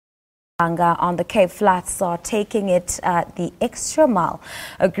Langa on the Cape Flats are taking it the extra mile.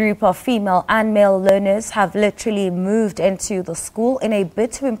 A group of female and male learners have literally moved into the school in a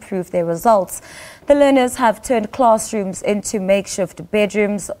bid to improve their results. The learners have turned classrooms into makeshift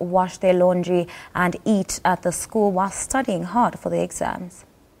bedrooms, wash their laundry and eat at the school while studying hard for the exams.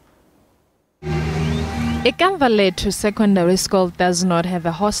 Ikamvalethu Secondary School does not have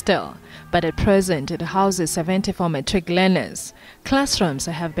a hostel, but at present it houses 74 matric learners. Classrooms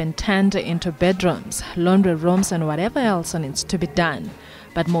have been turned into bedrooms, laundry rooms and whatever else needs to be done.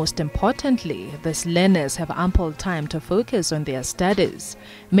 But most importantly, these learners have ample time to focus on their studies.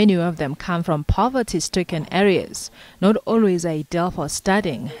 Many of them come from poverty-stricken areas, not always ideal for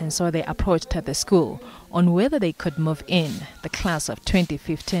studying, and so they approached the school on whether they could move in. The class of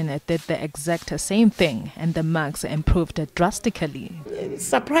 2015 did the exact same thing, and the marks improved drastically.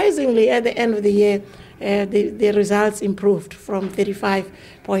 Surprisingly, at the end of the year, the results improved from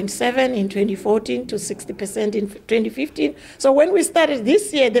 35.7 in 2014 to 60% in 2015. So when we started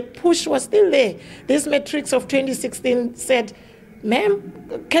this year, the push was still there. This matrix of 2016 said,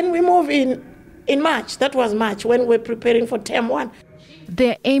 "Ma'am, can we move in March?" That was March, when we're preparing for term 1.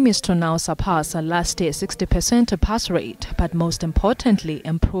 Their aim is to now surpass last year's 60% pass rate, but most importantly,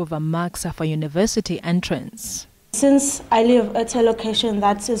 improve marks for university entrance. Since I live at a location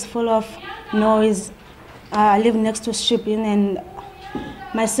that is full of noise, I live next to shipping, and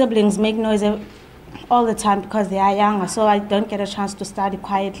my siblings make noise all the time because they are younger, so I don't get a chance to study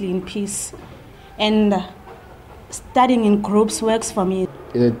quietly in peace. And studying in groups works for me.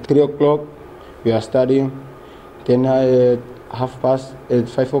 At 3 o'clock, we are studying. Then at half past, at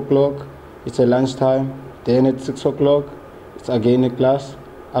 5 o'clock, it's a lunchtime. Then at 6 o'clock, it's again a class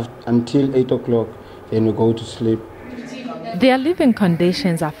until 8 o'clock. Then we go to sleep. Their living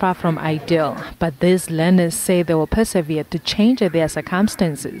conditions are far from ideal, but these learners say they will persevere to change their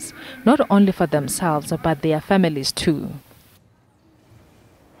circumstances, not only for themselves, but their families too.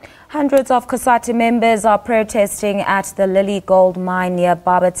 Hundreds of COSATU members are protesting at the Lily Gold Mine near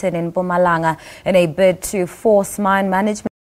Barberton in Mpumalanga in a bid to force mine management